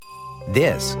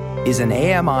This is an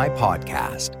AMI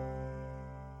podcast.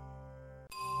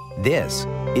 This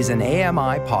is an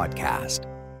AMI podcast.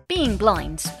 Being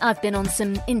blind, I've been on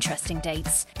some interesting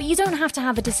dates, but you don't have to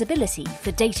have a disability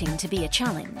for dating to be a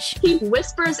challenge. He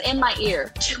whispers in my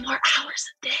ear, 2 more hours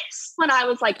of this. When I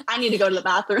was like, I need to go to the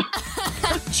bathroom.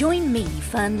 Join me,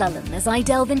 Fern Lullen, as I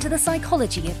delve into the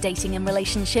psychology of dating and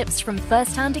relationships from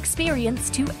first-hand experience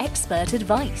to expert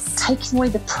advice. Taking away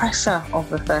the pressure of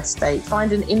the first date.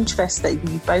 Find an interest that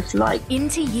you both like.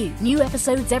 Into You. New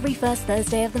episodes every first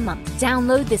Thursday of the month.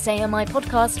 Download this AMI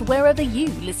podcast wherever you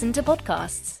listen to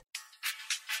podcasts.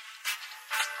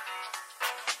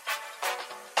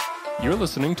 You're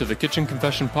listening to the Kitchen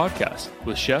Confession Podcast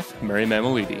with Chef Mary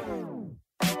Mammoliti.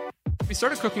 We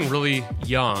started cooking really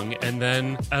young, and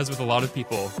then, as with a lot of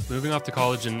people, moving off to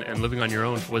college and living on your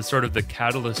own was sort of the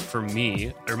catalyst for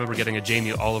me. I remember getting a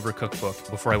Jamie Oliver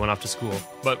cookbook before I went off to school.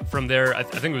 But from there, I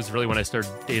think it was really when I started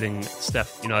dating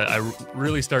Steph. You know, I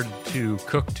really started to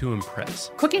cook to impress.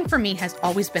 Cooking for me has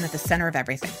always been at the center of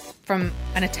everything. From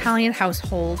an Italian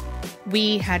household,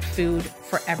 we had food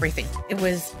for everything. It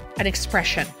was an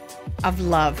expression of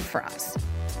love for us.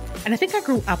 And I think I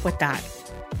grew up with that,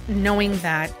 knowing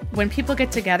that when people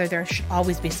get together, there should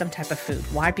always be some type of food.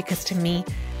 Why? Because to me,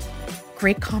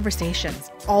 great conversations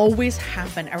always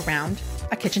happen around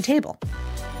a kitchen table.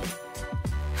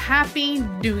 Happy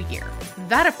New Year.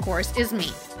 That, of course, is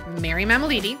me, Mary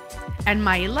Mammoliti, and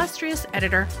my illustrious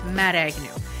editor, Matt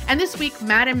Agnew. And this week,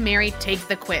 Matt and Mary take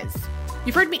the quiz.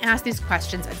 You've heard me ask these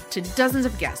questions to dozens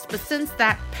of guests, but since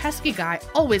that pesky guy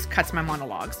always cuts my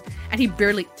monologues, and he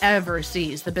barely ever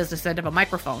sees the business end of a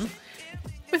microphone,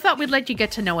 we thought we'd let you get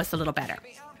to know us a little better.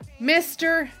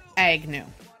 Mr. Agnew.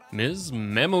 Ms.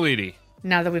 Mammoliti.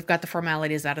 Now that we've got the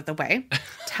formalities out of the way,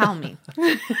 tell me.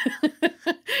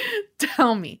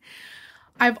 Tell me.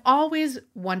 I've always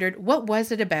wondered, what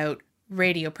was it about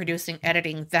radio producing,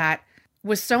 editing that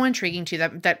was so intriguing to you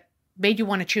that made you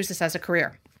want to choose this as a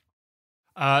career?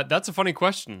 That's a funny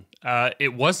question.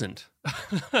 It wasn't.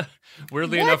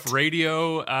 Weirdly enough,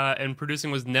 radio and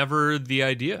producing was never the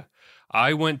idea.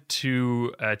 I went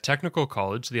to a technical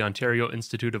college, the Ontario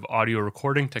Institute of Audio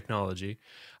Recording Technology,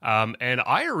 and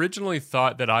I originally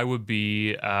thought that I would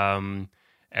be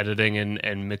editing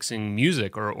and mixing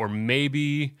music or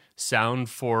maybe sound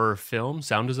for film,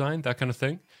 sound design, that kind of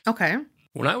thing. Okay.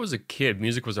 When I was a kid,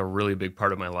 music was a really big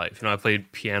part of my life. You know, I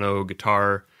played piano,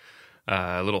 guitar,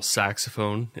 a little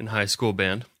saxophone in high school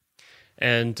band.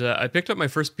 And I picked up my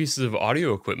first pieces of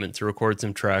audio equipment to record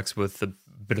some tracks with a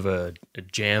bit of a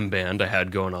jam band I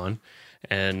had going on,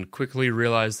 and quickly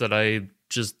realized that I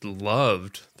just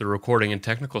loved the recording and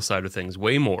technical side of things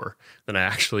way more than I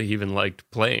actually even liked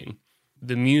playing.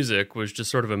 The music was just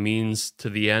sort of a means to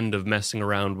the end of messing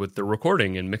around with the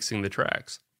recording and mixing the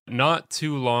tracks. Not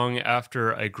too long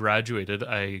after I graduated,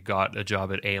 I got a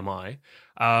job at AMI.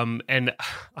 And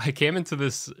I came into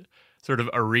this sort of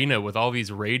arena with all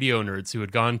these radio nerds who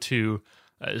had gone to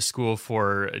school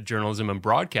for journalism and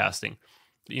broadcasting.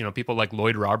 You know, people like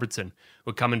Lloyd Robertson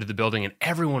would come into the building and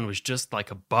everyone was just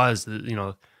like a buzz, you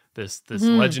know, this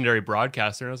legendary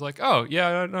broadcaster. And I was like, oh,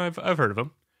 yeah, no, I've heard of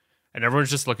him. And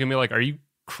everyone's just looking at me like, are you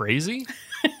crazy?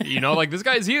 You know, like, this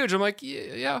guy's huge. I'm like,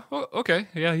 yeah, okay.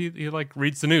 Yeah, he like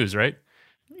reads the news, right?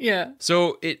 Yeah.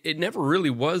 So it never really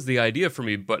was the idea for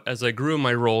me, but as I grew in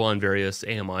my role on various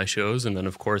AMI shows, and then,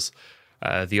 of course,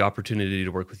 the opportunity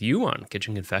to work with you on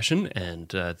Kitchen Confession, and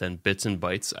then Bits and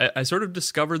Bites, I sort of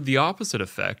discovered the opposite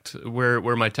effect,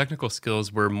 where my technical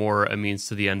skills were more a means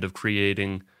to the end of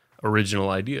creating original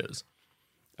ideas.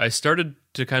 I started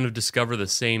to kind of discover the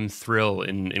same thrill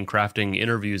in crafting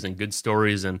interviews and good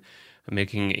stories and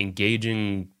making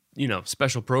engaging, you know,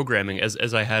 special programming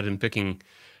as I had in picking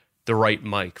the right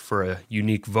mic for a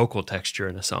unique vocal texture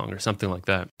in a song or something like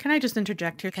that. Can I just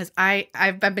interject here? Because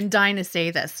I've been dying to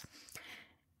say this.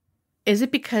 Is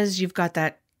it because you've got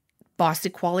that bossy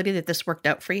quality that this worked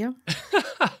out for you?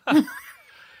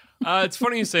 It's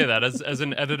funny you say that. As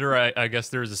an editor, I guess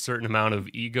there's a certain amount of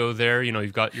ego there. You know,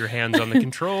 you've got your hands on the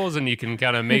controls and you can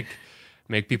kind of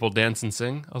make people dance and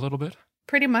sing a little bit.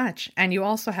 Pretty much. And you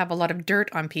also have a lot of dirt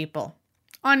on people.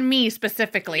 On me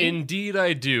specifically. Indeed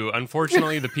I do.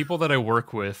 Unfortunately, the people that I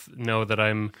work with know that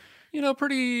I'm, you know,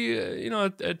 pretty,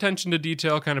 attention to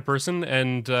detail kind of person.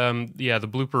 And the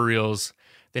blooper reels,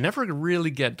 they never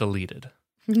really get deleted.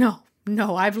 No,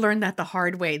 I've learned that the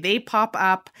hard way. They pop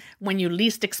up when you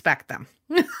least expect them.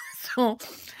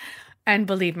 And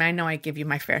believe me, I know I give you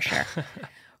my fair share.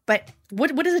 But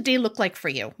what does a day look like for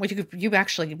you? Well, you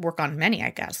actually work on many,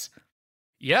 I guess.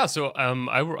 Yeah, so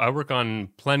I work on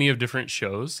plenty of different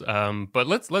shows, but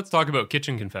let's talk about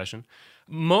Kitchen Confession.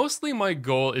 Mostly my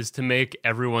goal is to make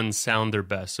everyone sound their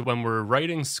best. So when we're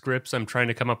writing scripts, I'm trying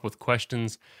to come up with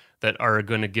questions that are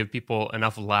going to give people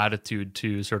enough latitude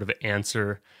to sort of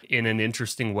answer in an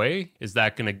interesting way. Is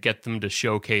that going to get them to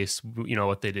showcase,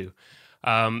 what they do?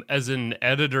 As an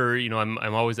editor,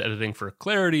 I'm always editing for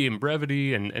clarity and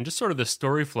brevity and just sort of the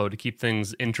story flow to keep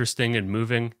things interesting and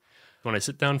moving. When I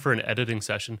sit down for an editing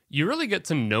session, you really get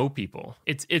to know people.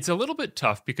 It's a little bit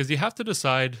tough because you have to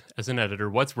decide as an editor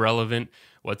what's relevant,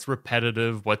 what's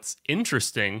repetitive, what's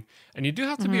interesting. And you do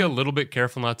have to be a little bit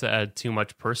careful not to add too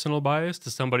much personal bias to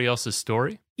somebody else's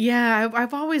story. Yeah,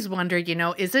 I've always wondered,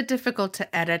 is it difficult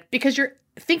to edit? Because you're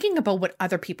thinking about what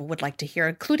other people would like to hear,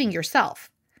 including yourself.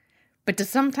 But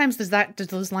does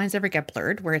those lines ever get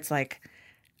blurred where it's like,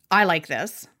 I like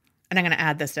this, and I'm going to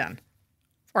add this in?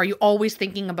 Or are you always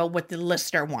thinking about what the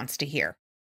listener wants to hear?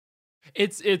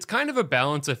 It's kind of a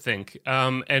balance, I think.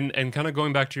 And kind of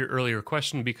going back to your earlier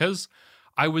question, because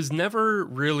I was never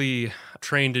really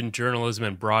trained in journalism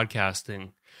and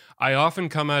broadcasting, I often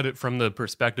come at it from the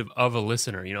perspective of a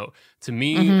listener. To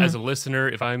me, as a listener,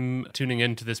 if I'm tuning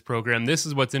into this program, this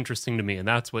is what's interesting to me. And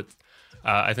that's what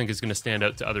I think is going to stand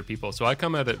out to other people. So I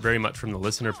come at it very much from the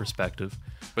listener perspective.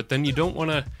 But then you don't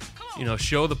want to,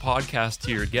 show the podcast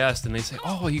to your guest and they say,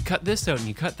 oh, you cut this out and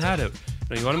you cut that out.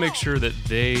 You want to make sure that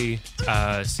they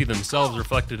see themselves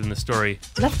reflected in the story.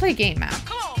 Let's play a game, Matt.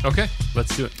 Okay,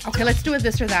 let's do it. Okay, let's do it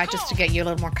this or that just to get you a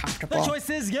little more comfortable. The choice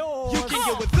is yours. You can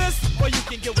get with this or you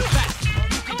can get with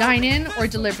that. Dine in or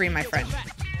delivery, my friend?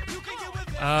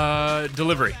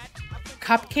 Delivery.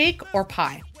 Cupcake or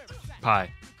pie?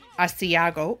 Pie.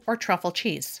 Asiago or truffle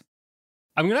cheese?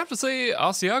 I'm going to have to say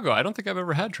Asiago. I don't think I've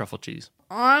ever had truffle cheese.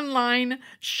 Online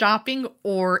shopping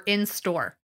or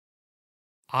in-store?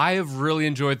 I have really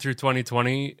enjoyed through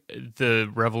 2020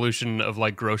 the revolution of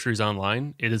groceries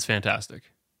online. It is fantastic.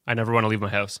 I never want to leave my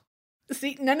house.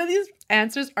 See, none of these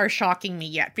answers are shocking me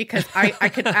yet because I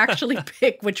could actually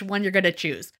pick which one you're going to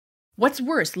choose. What's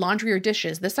worse, laundry or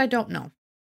dishes? This I don't know.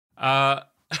 I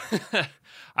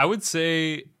would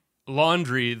say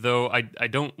laundry, though I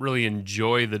don't really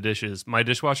enjoy the dishes. My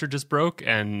dishwasher just broke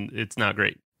and it's not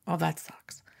great. Oh, that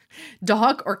sucks.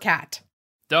 Dog or cat?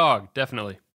 Dog,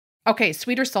 definitely. Okay,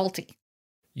 sweet or salty?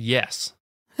 Yes.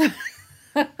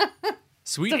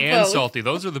 Sweet and salty.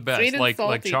 Those are the best. Sweet and like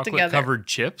salty chocolate covered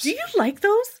chips. Do you like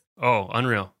those? Oh,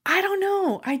 unreal. I don't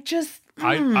know. I just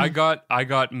I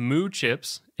got Moo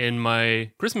chips in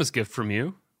my Christmas gift from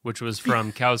you, which was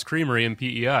from Cow's Creamery in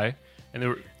PEI. And they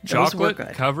were chocolate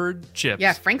covered chips.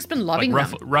 Yeah, Frank's been loving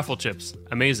them. Ruffle chips.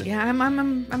 Amazing. Yeah, I'm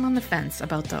on the fence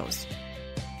about those.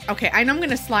 Okay, I know I'm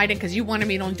going to slide in because you wanted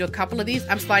me to only do a couple of these.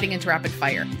 I'm sliding into rapid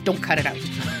fire. Don't cut it out.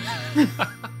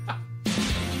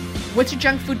 What's your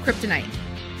junk food kryptonite?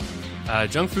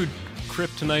 Junk food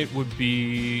kryptonite would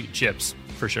be chips,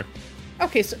 for sure.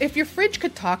 Okay, so if your fridge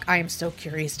could talk, I am so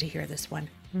curious to hear this one.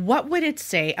 What would it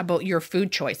say about your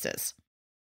food choices?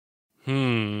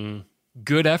 Good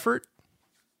effort?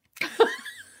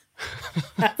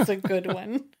 That's a good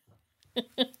one.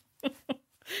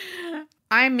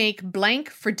 I make blank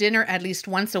for dinner at least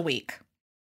once a week.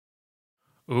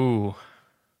 Ooh.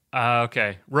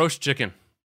 Okay. Roast chicken.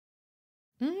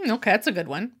 Okay, that's a good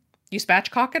one. You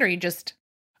spatchcock it or you just...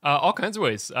 all kinds of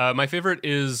ways. My favorite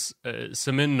is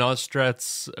Samin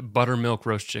Nosrat's buttermilk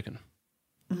roast chicken.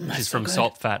 Which is from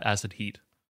Salt, Fat, Acid, Heat.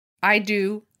 I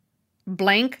do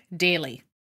blank daily.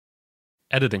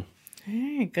 Editing.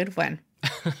 Hey, good one.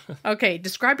 Okay,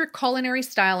 describe your culinary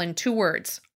style in 2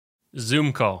 words.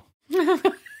 Zoom call.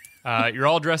 You're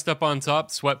all dressed up on top,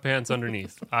 sweatpants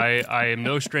underneath. I am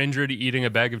no stranger to eating a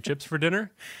bag of chips for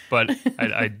dinner, but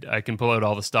I can pull out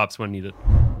all the stops when needed.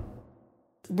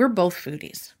 We're both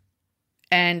foodies.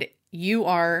 And you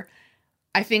are,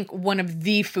 I think, one of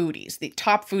the foodies, the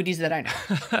top foodies that I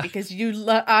know. Because you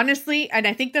honestly, and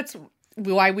I think that's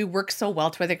why we work so well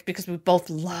together, because we both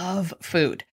love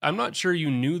food. I'm not sure you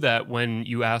knew that when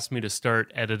you asked me to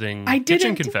start editing I didn't.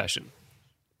 Kitchen Confession.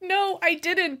 No, I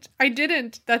didn't.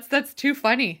 That's too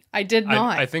funny. I did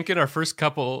not. I think in our first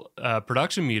couple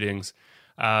production meetings,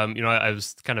 I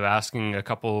was kind of asking a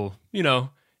couple,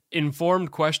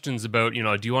 informed questions about,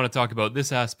 do you want to talk about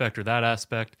this aspect or that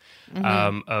aspect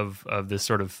of this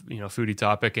sort of, foodie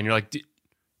topic? And you're like,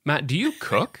 Matt, do you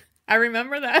cook? I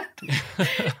remember that.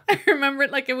 I remember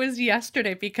it like it was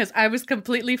yesterday because I was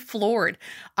completely floored.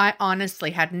 I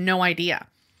honestly had no idea.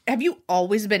 Have you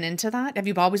always been into that? Have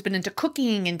you always been into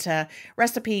cooking, into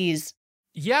recipes?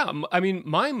 Yeah, I mean,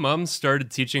 my mom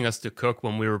started teaching us to cook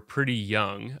when we were pretty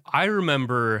young. I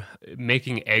remember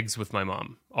making eggs with my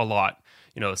mom a lot.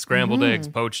 Scrambled eggs,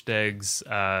 poached eggs,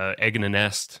 egg in a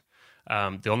nest.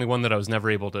 The only one that I was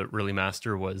never able to really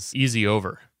master was easy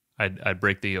over. I'd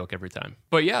break the yolk every time.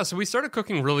 But yeah, so we started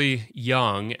cooking really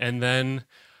young, and then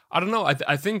I don't know.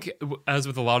 I think, as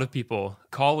with a lot of people,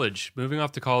 moving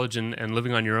off to college and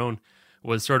living on your own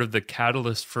was sort of the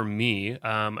catalyst for me.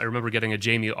 I remember getting a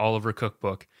Jamie Oliver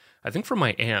cookbook, I think from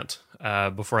my aunt,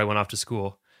 before I went off to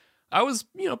school. I was,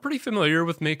 pretty familiar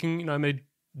with making, I made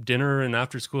dinner and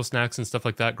after school snacks and stuff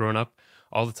like that growing up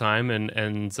all the time.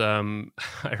 And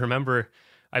I remember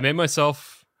I made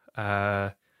myself,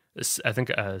 I think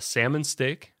a salmon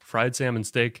steak, fried salmon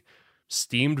steak,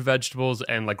 steamed vegetables,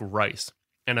 and like rice.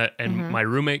 And my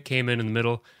roommate came in the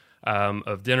middle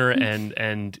of dinner,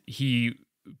 and he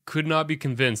could not be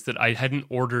convinced that I hadn't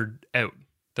ordered out,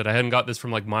 that I hadn't got this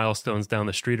from like Milestones down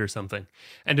the street or something.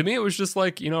 And to me, it was just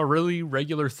like, a really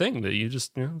regular thing that you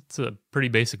just, it's a pretty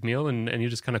basic meal, and you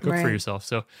just kind of cook for yourself.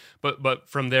 So, but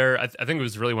from there, I think it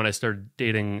was really when I started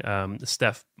dating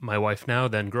Steph, my wife now,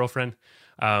 then girlfriend.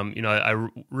 I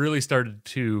really started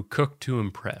to cook to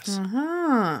impress.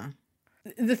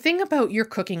 The thing about your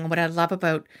cooking, what I love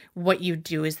about what you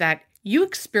do, is that you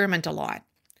experiment a lot.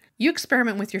 You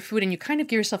experiment with your food, and you kind of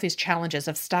give yourself these challenges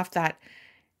of stuff that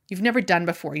you've never done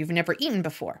before, you've never eaten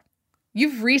before.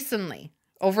 You've recently,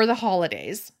 over the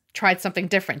holidays, tried something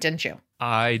different, didn't you?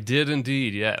 I did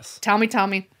indeed, yes. Tell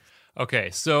me.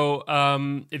 Okay, so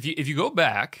if you go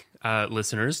back,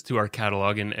 listeners, to our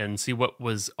catalog and see what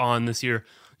was on this year,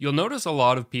 you'll notice a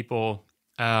lot of people,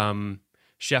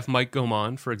 Chef Mike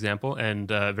Gaumond, for example, and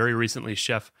very recently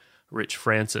Chef Rich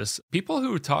Francis, people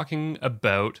who were talking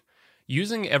about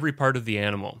using every part of the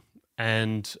animal.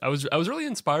 And I was really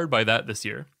inspired by that this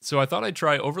year. So I thought I'd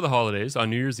try over the holidays. On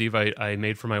New Year's Eve, I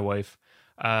made for my wife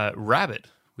rabbit.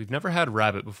 We've never had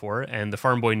rabbit before, and the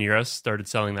farm boy near us started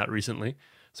selling that recently.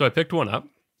 So I picked one up,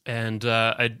 and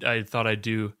I thought I'd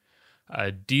do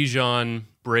a Dijon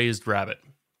braised rabbit.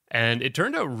 And it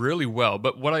turned out really well.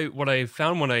 But what I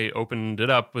found when I opened it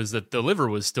up was that the liver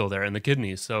was still there and the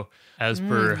kidneys. So as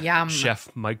per Chef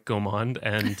Mike Gaumond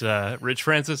and Rich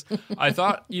Francis, I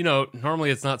thought, normally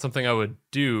it's not something I would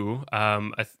do.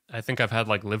 I think I've had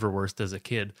like liverwurst as a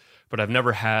kid, but I've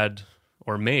never had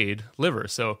or made liver.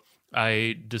 So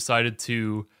I decided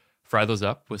to fry those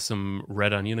up with some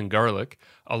red onion and garlic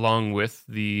along with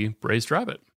the braised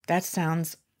rabbit. That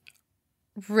sounds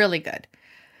really good.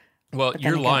 Well,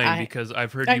 you're lying because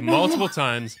I've heard you multiple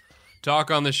times talk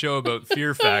on the show about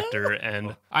Fear Factor,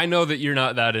 and I know that you're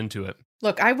not that into it.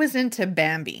 Look, I was into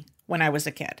Bambi when I was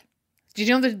a kid. Did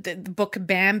you know the book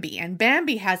Bambi? And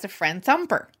Bambi has a friend,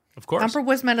 Thumper. Of course. Thumper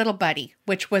was my little buddy,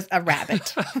 which was a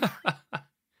rabbit.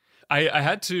 I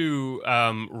had to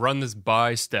run this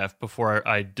by Steph before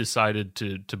I decided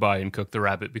to buy and cook the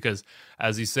rabbit because,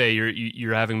 as you say,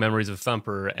 you're having memories of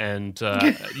Thumper, and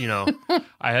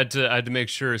I had to make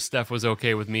sure Steph was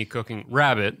okay with me cooking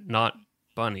rabbit, not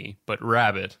bunny, but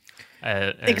rabbit.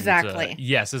 Exactly.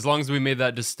 Yes, as long as we made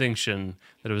that distinction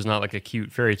that it was not like a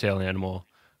cute fairy tale animal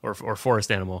or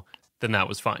forest animal, then that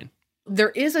was fine. There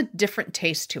is a different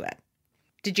taste to it.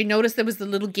 Did you notice there was the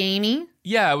little gamey?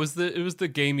 Yeah, it was the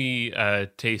gamey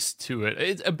taste to it.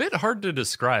 It's a bit hard to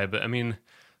describe. I mean,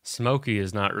 smoky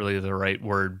is not really the right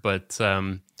word, but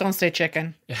don't say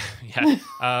chicken. Yeah,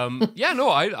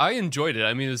 I enjoyed it.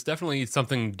 I mean, it's definitely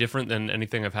something different than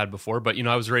anything I've had before. But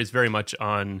I was raised very much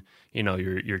on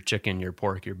your chicken, your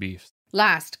pork, your beef.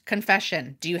 Last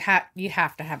confession. You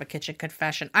have to have a kitchen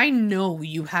confession? I know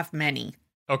you have many.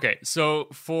 Okay, so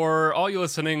for all you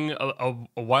listening, a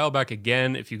while back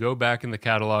again, if you go back in the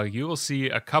catalog, you will see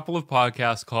a couple of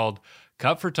podcasts called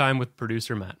Cup for Time with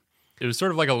producer Matt. It was sort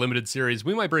of like a limited series.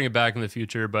 We might bring it back in the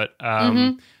future, but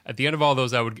at the end of all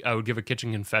those, I would give a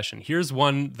kitchen confession. Here's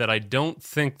one that I don't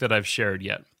think that I've shared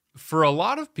yet. For a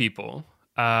lot of people,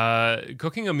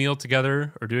 cooking a meal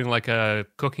together or doing like a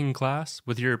cooking class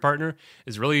with your partner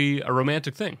is really a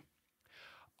romantic thing.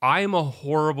 I am a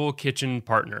horrible kitchen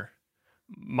partner.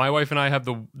 My wife and I have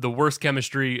the worst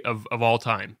chemistry of all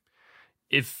time.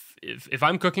 If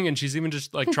I'm cooking and she's even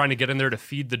just like trying to get in there to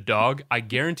feed the dog, I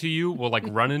guarantee you we'll like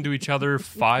run into each other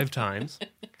 5 times.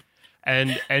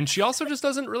 And she also just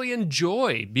doesn't really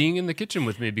enjoy being in the kitchen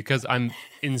with me because I'm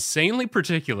insanely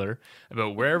particular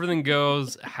about where everything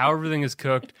goes, how everything is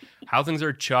cooked, how things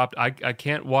are chopped. I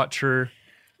can't watch her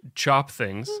chop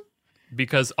things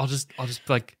because I'll just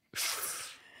like,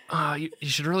 you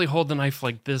should really hold the knife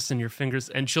like this in your fingers,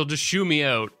 and she'll just shoo me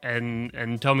out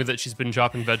and tell me that she's been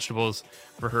chopping vegetables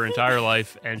for her entire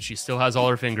life and she still has all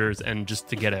her fingers and just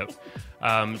to get out.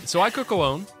 So I cook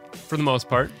alone for the most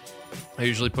part. I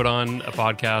usually put on a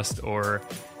podcast or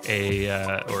a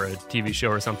TV show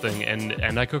or something,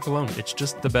 and I cook alone. It's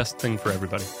just the best thing for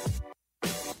everybody.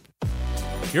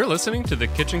 You're listening to the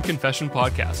Kitchen Confession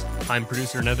Podcast. I'm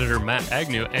producer and editor Matt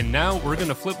Agnew, and now we're going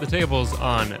to flip the tables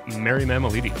on Mary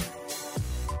Mammoliti.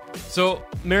 So,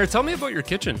 Mary, tell me about your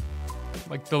kitchen.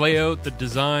 Like the layout, the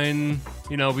design.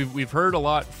 You know, we've heard a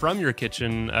lot from your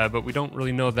kitchen, but we don't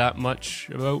really know that much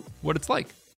about what it's like.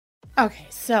 Okay,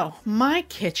 so my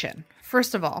kitchen,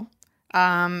 first of all,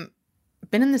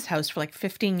 been in this house for like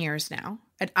 15 years now,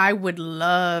 and I would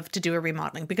love to do a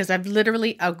remodeling because I've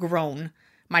literally outgrown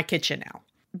my kitchen now.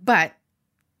 But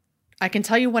I can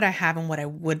tell you what I have and what I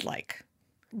would like.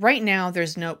 Right now,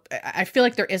 I feel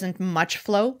like there isn't much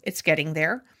flow. It's getting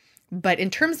there. But in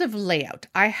terms of layout,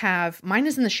 mine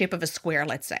is in the shape of a square,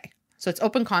 let's say. So it's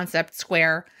open concept,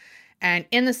 square. And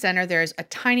in the center, there's a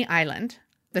tiny island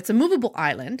that's a movable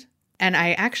island. And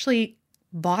I actually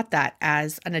bought that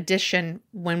as an addition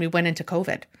when we went into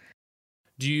COVID.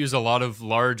 Do you use a lot of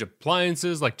large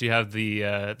appliances? Like, do you have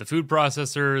the food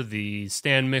processor, the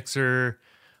stand mixer,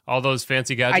 all those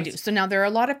fancy gadgets? I do. So now there are a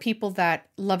lot of people that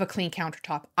love a clean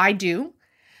countertop. I do.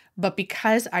 But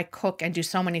because I cook and do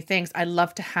so many things, I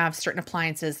love to have certain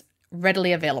appliances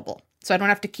readily available. So I don't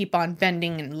have to keep on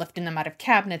bending and lifting them out of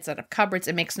cabinets, out of cupboards.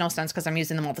 It makes no sense because I'm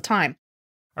using them all the time.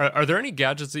 Are there any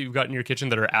gadgets that you've got in your kitchen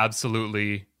that are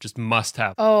absolutely just must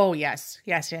have? Oh, yes.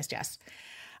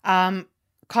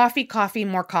 Coffee,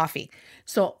 more coffee.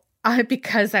 So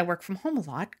because I work from home a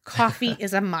lot, coffee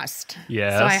is a must.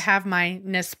 Yes. So I have my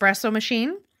Nespresso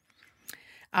machine.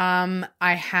 I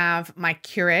have my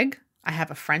Keurig. I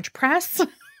have a French press.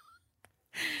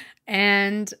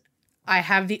 And I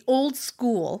have the old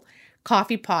school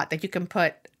coffee pot that you can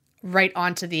put right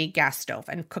onto the gas stove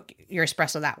and cook your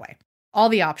espresso that way. All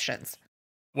the options.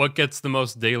 What gets the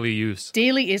most daily use?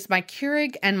 Daily is my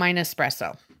Keurig and my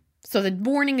Nespresso. So the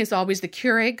morning is always the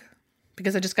Keurig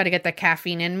because I just got to get that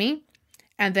caffeine in me.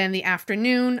 And then the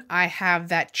afternoon, I have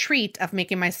that treat of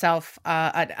making myself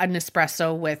an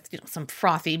espresso with some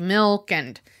frothy milk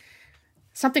and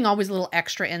something always a little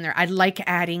extra in there. I like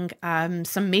adding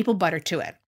some maple butter to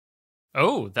it.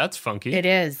 Oh, that's funky. It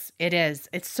is.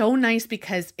 It's so nice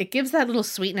because it gives that little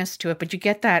sweetness to it, but you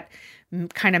get that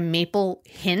kind of maple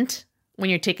hint when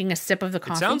you're taking a sip of the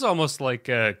coffee. It sounds almost like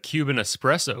a Cuban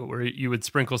espresso, where you would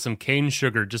sprinkle some cane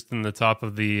sugar just in the top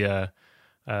of the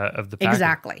packet.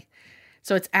 Exactly.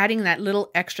 So it's adding that little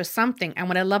extra something. And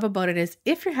what I love about it is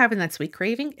if you're having that sweet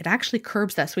craving, it actually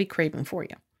curbs that sweet craving for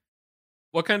you.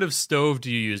 What kind of stove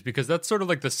do you use? Because that's sort of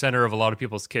like the center of a lot of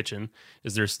people's kitchen.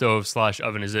 Is there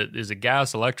stove/oven? Is it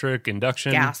gas, electric,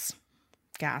 induction?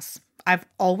 Gas. I've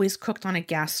always cooked on a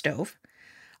gas stove.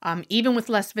 Even with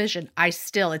less vision,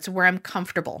 it's where I'm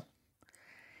comfortable.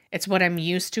 It's what I'm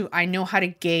used to. I know how to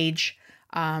gauge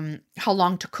how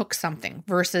long to cook something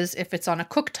versus if it's on a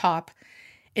cooktop,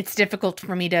 it's difficult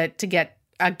for me to get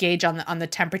a gauge on the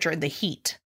temperature and the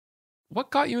heat. What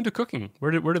got you into cooking?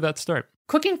 Where did that start?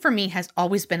 Cooking for me has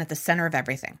always been at the center of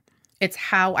everything. It's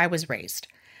how I was raised.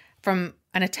 From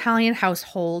an Italian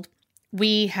household,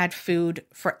 we had food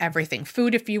for everything.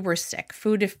 Food if you were sick,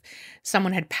 food if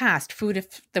someone had passed, food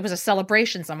if there was a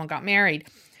celebration, someone got married.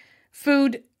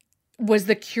 Food was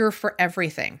the cure for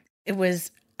everything. It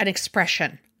was an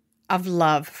expression of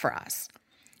love for us.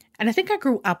 And I think I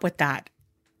grew up with that,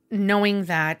 knowing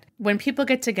that when people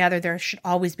get together, there should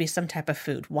always be some type of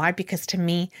food. Why? Because to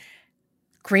me,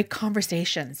 great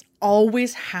conversations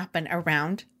always happen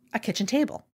around a kitchen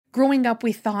table. Growing up,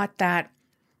 we thought that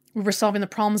we were solving the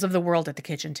problems of the world at the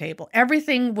kitchen table.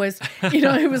 Everything was,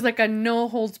 it was like a no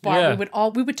holds barred. Yeah.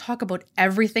 We would talk about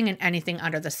everything and anything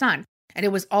under the sun. And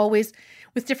it was always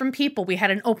with different people. We had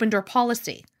an open door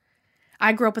policy.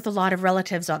 I grew up with a lot of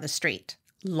relatives on the street,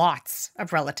 lots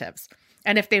of relatives.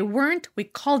 And if they weren't, we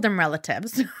called them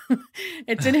relatives.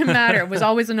 It didn't matter. It was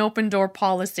always an open door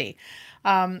policy.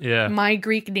 My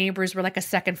Greek neighbors were like a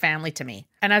second family to me.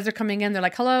 And as they're coming in, they're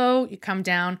like, hello, you come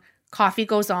down, coffee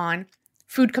goes on,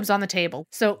 food comes on the table.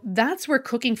 So that's where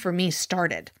cooking for me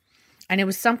started. And it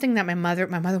was something that my mother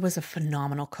was a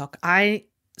phenomenal cook. I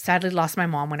sadly lost my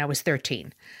mom when I was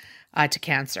 13 to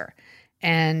cancer.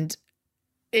 And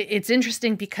it's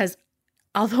interesting because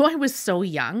although I was so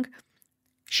young,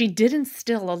 she did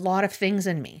instill a lot of things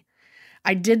in me.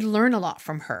 I did learn a lot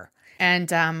from her. And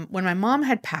when my mom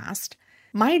had passed,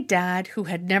 my dad, who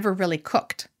had never really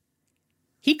cooked,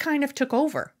 he kind of took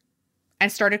over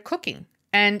and started cooking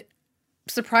and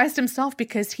surprised himself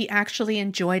because he actually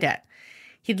enjoyed it.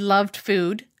 He loved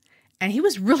food and he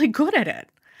was really good at it.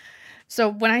 So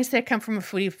when I say I come from a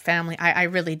foodie family, I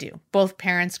really do. Both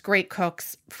parents, great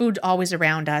cooks, food always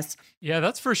around us. Yeah,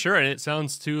 that's for sure. And it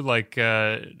sounds too like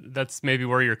that's maybe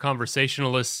where your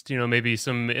conversationalist, maybe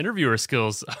some interviewer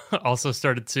skills also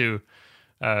started to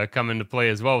come into play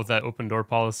as well with that open door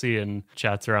policy and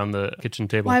chats around the kitchen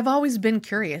table. Well, I've always been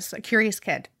curious, a curious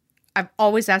kid. I've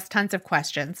always asked tons of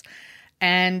questions.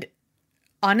 And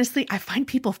honestly, I find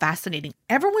people fascinating.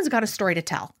 Everyone's got a story to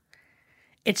tell.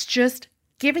 It's just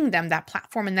giving them that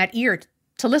platform and that ear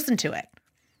to listen to it.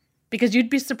 Because you'd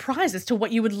be surprised as to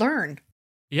what you would learn.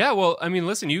 Yeah, well, I mean,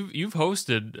 listen, you've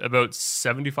hosted about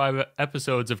 75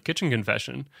 episodes of Kitchen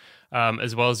Confession,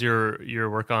 as well as your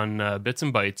work on Bits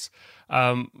and Bites.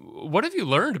 What have you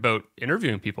learned about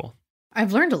interviewing people?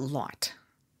 I've learned a lot.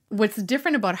 What's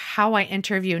different about how I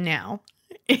interview now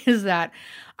is that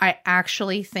I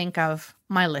actually think of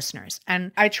my listeners.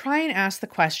 And I try and ask the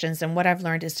questions, and what I've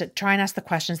learned is to try and ask the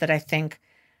questions that I think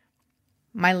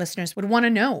my listeners would want to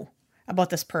know about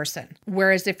this person.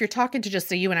 Whereas if you're talking to just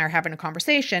say you and I are having a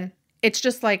conversation, it's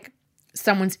just like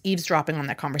someone's eavesdropping on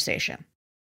that conversation.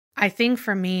 I think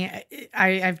for me,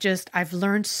 I've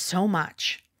learned so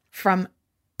much from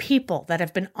people that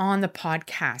have been on the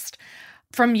podcast,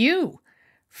 from you,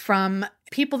 from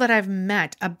people that I've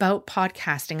met about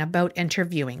podcasting, about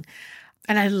interviewing.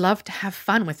 And I love to have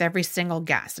fun with every single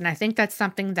guest. And I think that's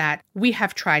something that we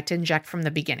have tried to inject from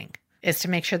the beginning, is to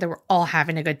make sure that we're all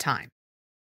having a good time.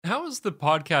 How has the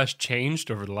podcast changed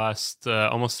over the last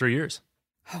almost 3 years?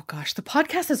 Oh gosh, the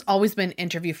podcast has always been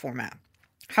interview format.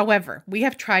 However, we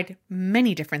have tried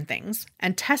many different things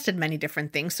and tested many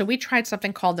different things. So we tried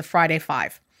something called the Friday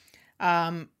Five.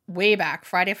 Way back,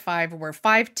 Friday Five were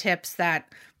 5 tips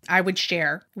that I would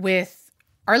share with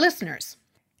our listeners.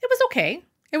 It was okay.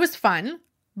 It was fun,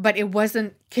 but it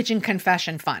wasn't kitchen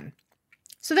confession fun.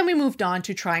 So then we moved on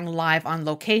to trying live on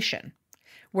location,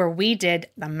 where we did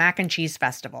the Mac and Cheese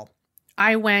Festival.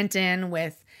 I went in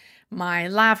with my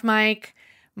lav mic,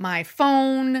 my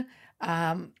phone,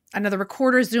 another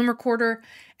recorder, Zoom recorder,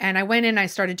 and I went in, I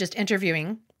started just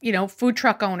interviewing, food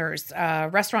truck owners,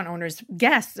 restaurant owners,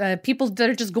 guests, people that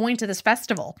are just going to this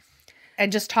festival,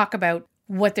 and just talk about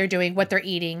what they're doing, what they're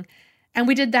eating. And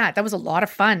we did that. That was a lot of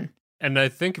fun. And I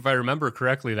think if I remember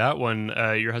correctly, that one,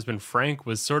 your husband Frank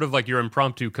was sort of like your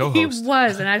impromptu co-host. He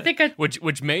was, and I think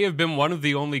which may have been one of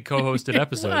the only co-hosted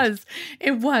episodes.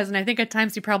 It was, and I think at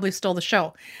times he probably stole the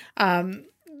show.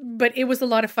 But it was a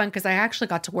lot of fun because I actually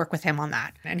got to work with him on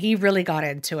that, and he really got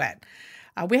into it.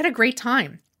 We had a great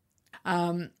time.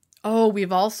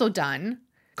 We've also done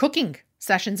cooking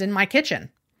sessions in my kitchen.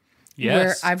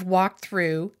 Yes. Where I've walked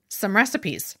through some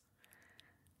recipes.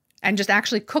 And just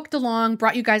actually cooked along,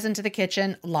 brought you guys into the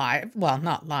kitchen live. Well,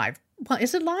 not live. Well,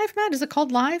 is it live, Matt? Is it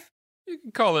called live? You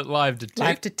can call it live to tape.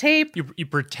 Live to tape. You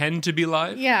pretend to be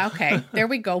live? Yeah, okay. There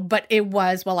we go. But it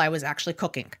was while I was actually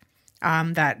cooking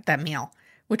that meal,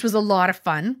 which was a lot of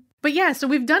fun. But yeah, so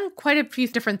we've done quite a few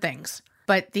different things.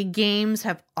 But the games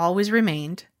have always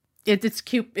remained. It's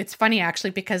cute. It's funny,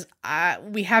 actually, because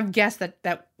we have guests that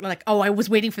were like, oh, I was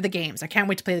waiting for the games. I can't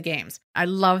wait to play the games. I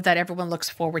love that everyone looks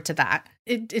forward to that.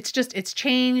 It's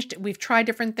changed. We've tried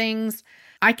different things.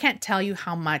 I can't tell you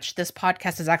how much this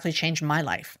podcast has actually changed my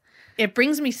life. It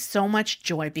brings me so much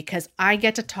joy because I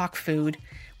get to talk food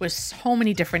with so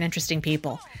many different interesting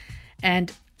people.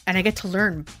 And I get to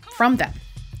learn from them,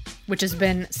 which has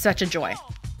been such a joy.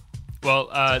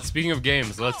 Well, speaking of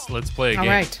games, let's play a game. All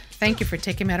right. Thank you for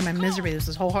taking me out of my misery. This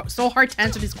is so hard to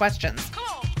answer these questions.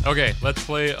 Okay, let's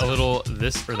play a little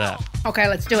this or that. Okay,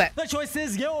 let's do it. The choice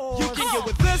is yours. You can get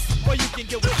with this or you can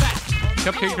get with that.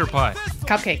 Cupcake or pie?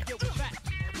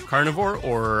 Cupcake. Carnivore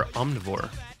or omnivore?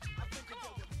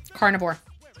 Carnivore.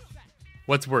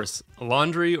 What's worse,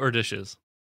 laundry or dishes?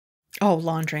 Oh,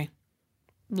 laundry.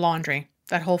 Laundry.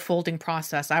 That whole folding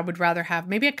process. I would rather have,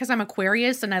 maybe because I'm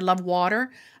Aquarius and I love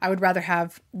water, I would rather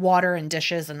have water and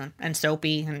dishes and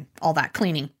soapy and all that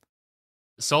cleaning.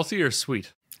 Salty or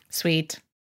sweet? Sweet.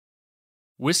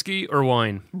 Whiskey or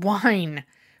wine? Wine.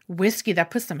 Whiskey,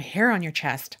 that puts some hair on your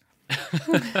chest.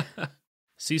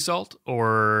 Sea salt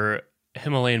or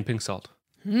Himalayan pink salt?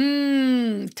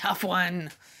 Tough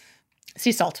one.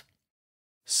 Sea salt.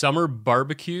 Summer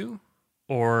barbecue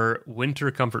or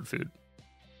winter comfort food?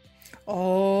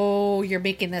 Oh, you're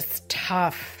making this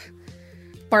tough.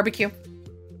 Barbecue.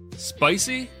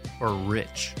 Spicy or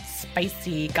rich?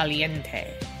 Spicy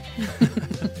caliente.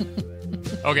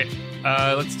 Okay,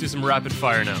 let's do some rapid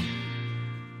fire now.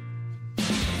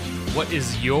 What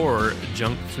is your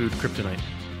junk food kryptonite?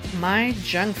 My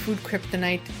junk food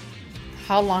kryptonite,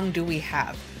 how long do we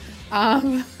have?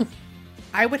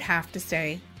 I would have to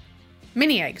say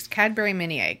mini eggs, Cadbury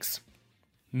mini eggs.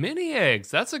 Mini eggs,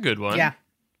 that's a good one. Yeah.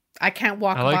 I can't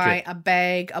walk by a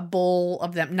bag, a bowl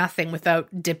of them, nothing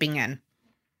without dipping in.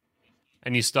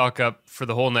 And you stock up for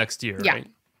the whole next year, Yeah. right?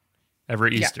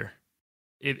 Every Easter.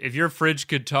 If your fridge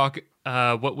could talk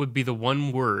what would be the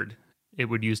one word it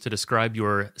would use to describe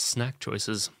your snack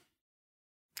choices?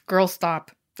 Girl,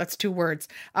 stop. That's 2 words.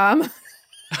 You've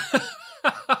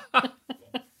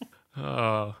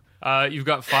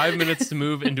got 5 minutes to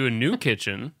move into a new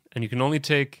kitchen, and you can only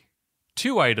take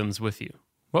 2 items with you.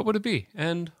 What would it be,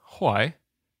 and why?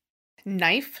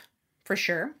 Knife, for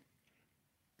sure.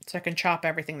 So I can chop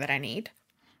everything that I need.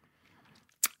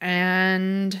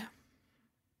 And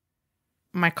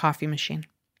my coffee machine.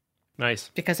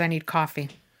 Nice. Because I need coffee.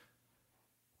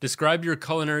 Describe your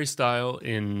culinary style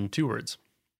in 2 words.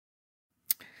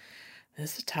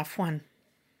 This is a tough one.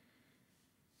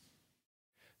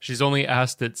 She's only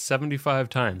asked it 75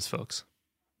 times, folks.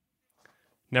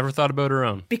 Never thought about her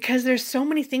own. Because there's so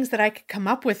many things that I could come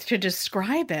up with to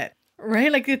describe it,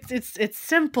 right? Like it's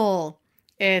simple.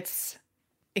 It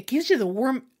gives you the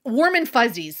warm and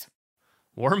fuzzies.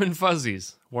 Warm and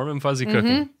fuzzies. Warm and fuzzy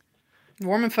cooking.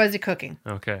 Warm and fuzzy cooking.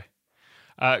 Okay.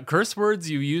 Curse words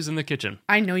you use in the kitchen.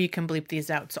 I know you can bleep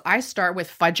these out. So I start with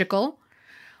fudgicle,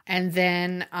 and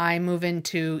then I move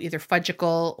into either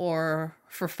fudgicle or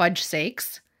for fudge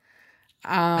sakes.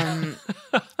 Making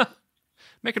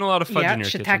a lot of fudge in your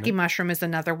kitchen. Shiitake mushroom is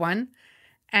another one.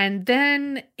 And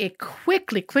then it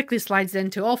quickly slides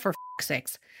into, oh, for f***'s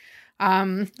sakes.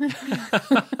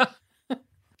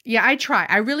 Yeah, I try.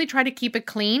 I really try to keep it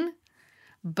clean.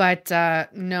 But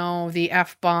no, the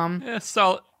F-bomb. Yeah,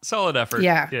 solid effort.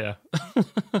 Yeah. Yeah.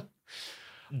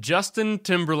 Justin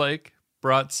Timberlake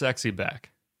brought sexy back.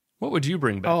 What would you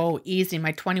bring back? Oh, easy.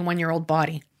 My 21-year-old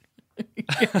body.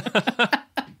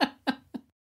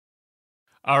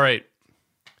 All right.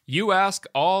 You ask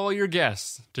all your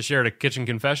guests to share a kitchen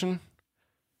confession.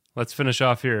 Let's finish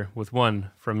off here with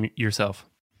one from yourself.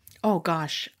 Oh,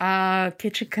 gosh.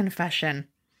 Kitchen confession.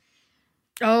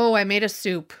 Oh, I made a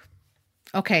soup.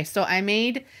 Okay, so I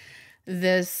made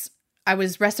this. I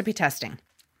was recipe testing.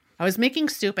 I was making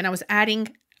soup and I was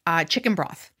adding chicken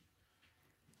broth.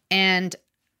 And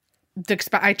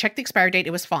I checked the expiry date.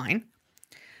 It was fine.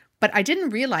 But I didn't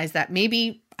realize that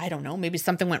maybe, I don't know, maybe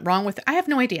something went wrong with it. I have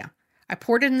no idea. I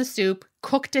poured it in the soup,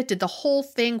 cooked it, did the whole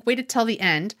thing, waited till the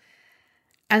end.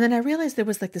 And then I realized there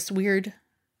was like this weird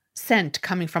scent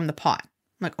coming from the pot.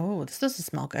 I'm like, oh, this doesn't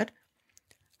smell good.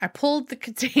 I pulled the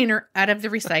container out of the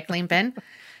recycling bin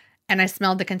and I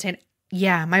smelled the container.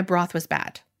 Yeah, my broth was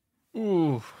bad.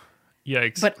 Ooh,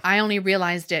 yikes. But I only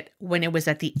realized it when it was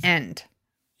at the end.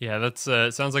 Yeah, that's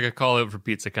sounds like a call out for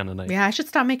pizza kind of night. Yeah, I should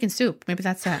stop making soup. Maybe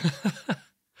that's it.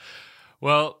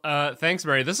 Well, thanks,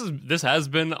 Mary. This has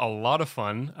been a lot of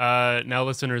fun. Now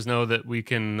listeners know that we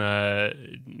can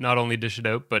not only dish it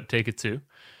out, but take it too.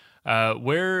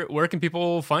 Where can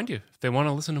people find you if they want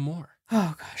to listen to more?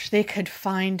 Oh, gosh. They could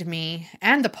find me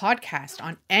and the podcast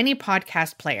on any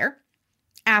podcast player.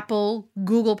 Apple,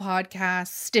 Google Podcasts,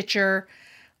 Stitcher,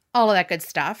 all of that good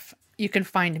stuff. You can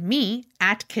find me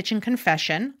at Kitchen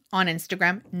Confession on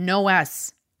Instagram. No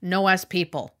S,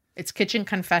 people. It's Kitchen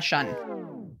Confession.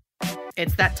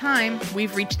 It's that time.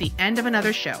 We've reached the end of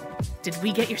another show. Did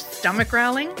we get your stomach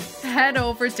growling? Head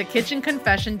over to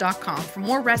kitchenconfession.com for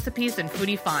more recipes and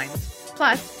foodie finds.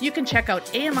 Plus, you can check out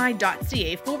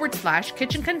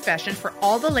ami.ca/Kitchen Confession for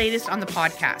all the latest on the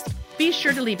podcast. Be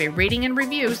sure to leave a rating and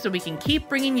review so we can keep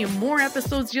bringing you more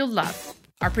episodes you'll love.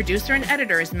 Our producer and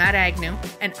editor is Matt Agnew,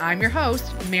 and I'm your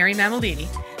host, Mary Mammoliti.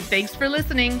 Thanks for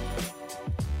listening.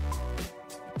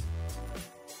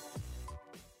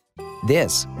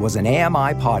 This was an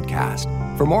AMI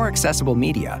podcast. For more accessible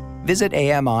media, visit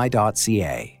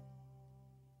ami.ca.